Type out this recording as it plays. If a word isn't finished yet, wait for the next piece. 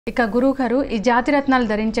ఇక గురువు గారు ఈ జాతి రత్నాలు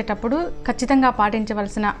ధరించేటప్పుడు ఖచ్చితంగా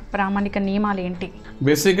పాటించవలసిన ప్రామాణిక నియమాలు ఏంటి?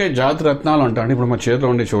 బేసిక్గా జాతి రత్నాలు అంటే ఇప్పుడు మా చేతిలో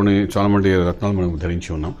ఉండి చూడండి చాలా మంది రత్నాలు మనం ధరించి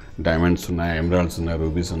ఉన్నాం. డైమండ్స్ ఉన్నాయి, ఎమరాల్డ్స్ ఉన్నాయి,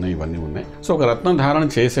 రూబీస్ ఉన్నాయి, ఇవన్నీ ఉన్నాయి. సో ఒక రత్నం ధారణ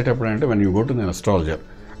చేసేటప్పుడు అంటే when you go to the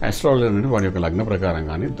astrologer అంటే వాడి యొక్క లగ్న ప్రకారం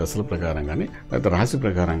కానీ, దశల ప్రకారం కానీ, లేకపోతే రాశి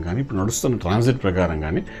ప్రకారం కానీ, ఇప్పుడు నడుస్తున్న ట్రాన్సిట్ ప్రకారం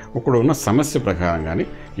కానీ, ఇప్పుడు ఉన్న సమస్య ప్రకారం కానీ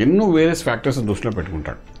ఎన్నో వేరియస్ ఫ్యాక్టర్స్ దృష్టిలో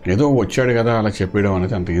పెట్టుకుంటాడు. ఏదో వచ్చాడు కదా అలా చెప్పేయడం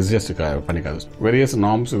అనేది అంత ఈజియెస్ట్ పని కాదు. వేరియస్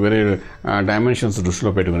నార్మ్స్, వేరే డైమెన్షన్స్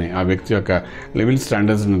దృష్టిలో పెట్టుకుని, ఆ వ్యక్తి యొక్క లివింగ్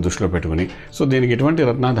స్టాండర్డ్స్ని దృష్టిలో పెట్టుకుని, సో దీనికి ఎటువంటి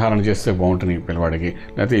రత్నాధారణ చేస్తే బాగుంటుంది పిల్లవాడికి,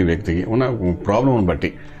 లేకపోతే ఈ వ్యక్తికి ఉన్న ప్రాబ్లంని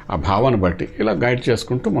బట్టి, ఆ భావాన్ని బట్టి ఇలా గైడ్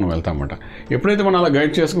చేసుకుంటూ మనం వెళ్తామన్నమాట. ఎప్పుడైతే మనం అలా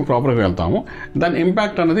గైడ్ చేసుకుని ప్రాపర్గా వెళ్తామో దాని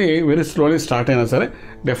ఇంపాక్ట్ అనేది వెరీ స్లోలీ స్టార్ట్ అయినా సరే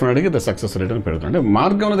డెఫినెట్గా ద సక్సెస్ రేట్ అని పెరుగుతుంది. అంటే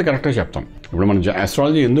మార్గం అనేది కరెక్ట్గా చెప్తాం. ఇప్పుడు మనం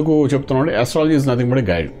ఆస్ట్రాలజీ ఎందుకు చెప్తున్నాం అంటే astrology is nothing but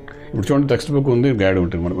guide. ఇప్పుడు చూడండి, టెక్స్ట్ బుక్ ఉంది, గైడ్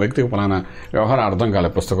ఉంటుంది. మన వ్యక్తికి ఫలానా వ్యవహారం అర్థం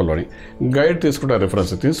కాలేదు పుస్తకంలోని, గైడ్ తీసుకుంటారు,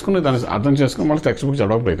 రిఫరెన్స్ తీసుకుని దాన్ని అర్థం చేసుకుని మళ్ళీ టెక్స్ట్ బుక్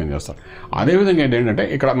చదవడానికి ప్రయత్నం చేస్తారు. అదేవిధంగా ఏంటంటే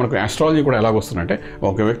ఇక్కడ మనకు ఆస్ట్రాలజీ కూడా ఎలా వస్తుందంటే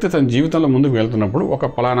ఒక వ్యక్తి తన జీవితంలో ముందుకు వెళ్తున్నప్పుడు ఒక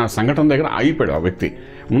ఫలానా సంఘటన దగ్గర అయిపోయాడు. ఆ వ్యక్తి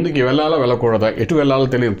ముందుకు వెళ్ళాలా వెళ్ళకూడదా, ఎటు వెళ్ళాలో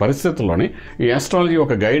తెలియని పరిస్థితుల్లోని ఈ ఆస్ట్రాలజీ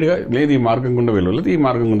ఒక గైడ్గా లేదు ఈ మార్గం గుండా వెళ్ళు, లేదు ఈ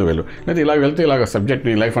మార్గం గుండా వెళ్ళు, లేదా ఇలా వెళ్తే ఇలాగ సబ్జెక్ట్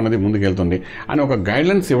నీ లైఫ్ అనేది ముందుకు వెళ్తుంది అని ఒక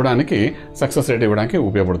గైడ్లైన్స్ ఇవ్వడానికి, సక్సెస్ రేట్ ఇవ్వడానికి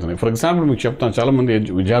ఉపయోగపడుతుంది. ఫర్ ఎగ్జాంపుల్ మీకు చెప్తాను, చాలామంది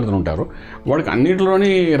విద్యార్థులు ఉంటారు, వాడికి అన్నింటిలోని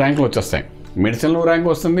ర్యాంకులు వచ్చేస్తాయి. మెడిసిన్లో ర్యాంక్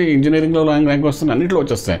వస్తుంది, ఇంజనీరింగ్లో ర్యాంక్ వస్తుంది, అన్నింటిలో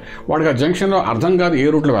వచ్చేస్తాయి. వాడికి ఆ జంక్షన్లో అర్థం కాదు ఏ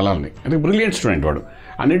రూట్లో వెళ్ళాలని. అది బ్రిలియంట్ స్టూడెంట్, వాడు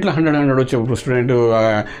అన్నింటిలో 100 వచ్చే స్టూడెంట్,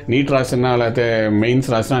 నీట్ రాసినా లేకపోతే మెయిన్స్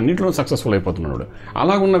రాసినా అన్నింటిలో సక్సెస్ఫుల్ అయిపోతున్నాడు.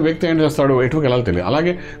 అలాగున్న వ్యక్తి ఏం చేస్తాడు, ఎటుకు వెళ్ళాలి తెలియదు.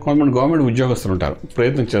 అలాగే కొంతమంది గవర్నమెంట్ ఉద్యోగస్తులు ఉంటారు,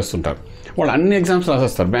 ప్రయత్నం చేస్తుంటారు, వాళ్ళు అన్ని ఎగ్జామ్స్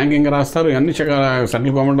రాసేస్తారు, బ్యాంకింగ్ రాస్తారు, అన్ని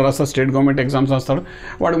సెంట్రల్ గవర్నమెంట్ రాస్తారు, స్టేట్ గవర్నమెంట్ ఎగ్జామ్స్ రాస్తారు,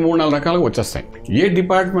 వాడు 3-4 రకాలుగా వచ్చేస్తాయి. ఏ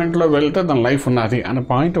డిపార్ట్మెంట్లో వెళ్తే దాని లైఫ్ ఉన్నది అనే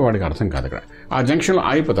పాయింట్ వాడికి అర్థం కాదు. ఇక్కడ ఆ జంక్షన్లో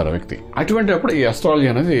ఆగిపోతారు ఆ వ్యక్తి. అటువంటి అప్పుడు ఈ అస్ట్రాలజీ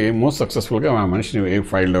అనేది మోస్ట్ సక్సెస్ఫుల్గా ఆ మనిషిని ఏ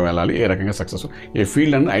ఫీల్డ్లో వెళ్ళాలి, ఏ రకంగా సక్సెస్ఫుల్, ఏ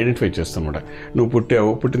ఫీల్డ్ అని ఐడెంటిఫై చేస్తానమాట. నువ్వు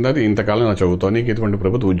పుట్టిన తర్వాత ఇంతకాలం నా చదువుతావు, నీకు ఇటువంటి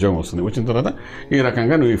ప్రభుత్వ ఉద్యోగం వస్తుంది, వచ్చిన తర్వాత ఈ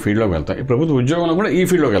రకంగా నువ్వు ఈ ఫీల్డ్లోకి వెళ్తావు, ఈ ప్రభుత్వ ఉద్యోగంలో కూడా ఈ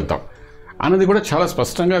ఫీల్డ్లోకి వెళ్తావు అన్నది కూడా చాలా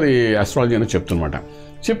స్పష్టంగా అది ఆస్ట్రాలజీ అని చెప్తున్నమాట.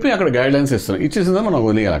 చెప్పి అక్కడ గైడ్లైన్స్ ఇస్తాం, ఇచ్చేసిందా మనం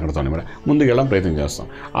వదిలేయాలి, అక్కడతో కూడా ముందుకు వెళ్ళడం ప్రయత్నం చేస్తాం.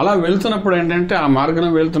 అలా వెళ్తున్నప్పుడు ఏంటంటే ఆ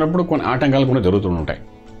మార్గంలో వెళ్తున్నప్పుడు కొన్ని ఆటంకాలు కూడా జరుగుతూ ఉంటాయి.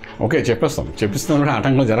 ఓకే చెప్పిస్తాం కూడా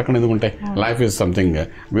ఆటంకాలు జరగకుండా ఎందుకు ఉంటాయి? లైఫ్ ఈజ్ సంథింగ్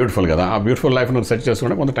బ్యూటిఫుల్ కదా, ఆ బ్యూటిఫుల్ లైఫ్ను సెట్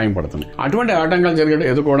చేసుకుంటే కొంత టైం పడుతుంది. అటువంటి ఆటంకాలు జరిగే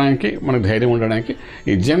ఎదుర్కోవడానికి మనకు ధైర్యం ఉండడానికి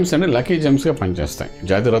ఈ జెమ్స్ అంటే లక్కీ జెమ్స్గా పనిచేస్తాయి.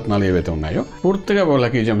 జాతి రత్నాలు ఏవైతే ఉన్నాయో పూర్తిగా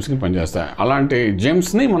లక్కీ జెమ్స్కి పనిచేస్తాయి. అలాంటి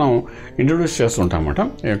జెమ్స్ని మనం ఇంట్రొడ్యూస్ చేస్తుంటాం అన్నమాట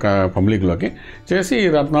ఈ యొక్క పబ్లిక్లోకి. చేసి ఈ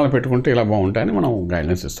రత్నాలు పెట్టుకుంటే ఇలా బాగుంటాయని మనం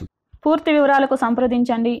గైడ్లైన్స్ ఇస్తాం. పూర్తి వివరాలకు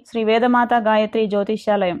సంప్రదించండి శ్రీ వేదమాత గాయత్రి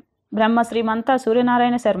జ్యోతిషాలయం, బ్రహ్మశ్రీ మంతా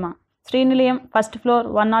సూర్యనారాయణ శర్మ, శ్రీ నిలయం, first floor,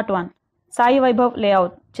 101, Sai Vaibhav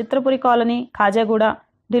layout, Chitrapuri colony, Khajaguda,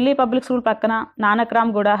 Delhi public school పక్కన,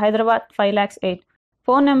 నానక్రామ్గుడ, హైదరాబాద్ 5,08,000.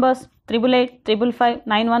 Phone numbers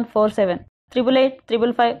 8885559147,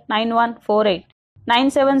 8885559148,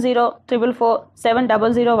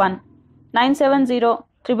 97044470001,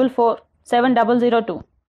 97044470002.